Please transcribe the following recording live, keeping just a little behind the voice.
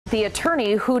The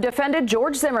attorney who defended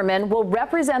George Zimmerman will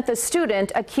represent the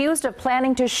student accused of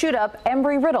planning to shoot up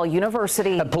Embry Riddle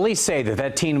University. Police say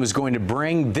that teen was going to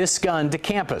bring this gun to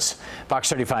campus. Fox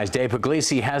 35's Dave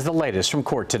Puglisi has the latest from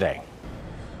court today.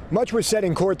 Much was said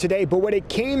in court today, but what it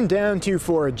came down to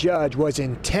for a judge was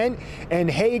intent and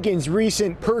Hagen's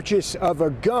recent purchase of a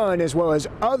gun, as well as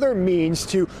other means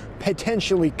to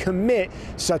potentially commit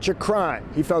such a crime.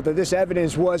 He felt that this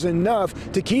evidence was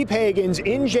enough to keep Hagen's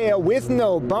in jail with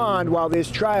no bond while this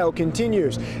trial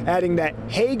continues, adding that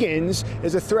Hagen's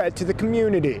is a threat to the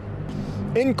community.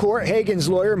 In court, Hagen's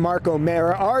lawyer, Mark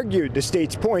O'Mara, argued the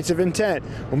state's points of intent.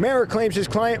 O'Mara claims his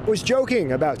client was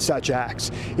joking about such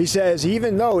acts. He says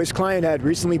even though his client had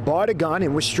recently bought a gun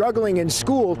and was struggling in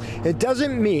school, it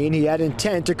doesn't mean he had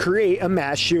intent to create a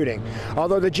mass shooting.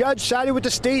 Although the judge sided with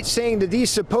the state, saying that these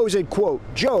supposed, quote,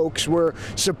 jokes were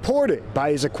supported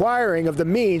by his acquiring of the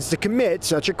means to commit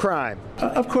such a crime.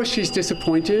 Of course, she's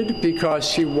disappointed because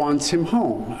she wants him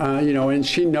home, and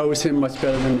she knows him much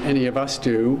better than any of us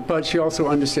do. But she also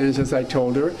understands, as I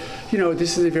told her,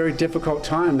 this is a very difficult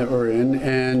time that we're in,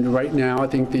 and right now I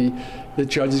think the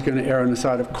judge is going to err on the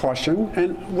side of caution,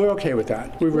 and we're okay with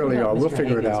that. We really are. We'll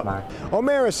figure it out.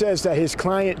 O'Mara says that his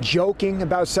client joking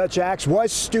about such acts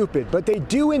was stupid, but they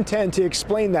do intend to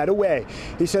explain that away.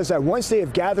 He says that once they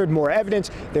have gathered more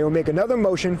evidence, they will make another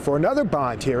motion for another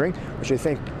bond hearing, which they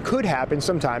think could happen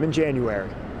sometime in January.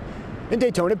 In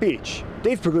Daytona Beach,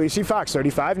 Dave Puglisi, Fox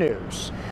 35 News.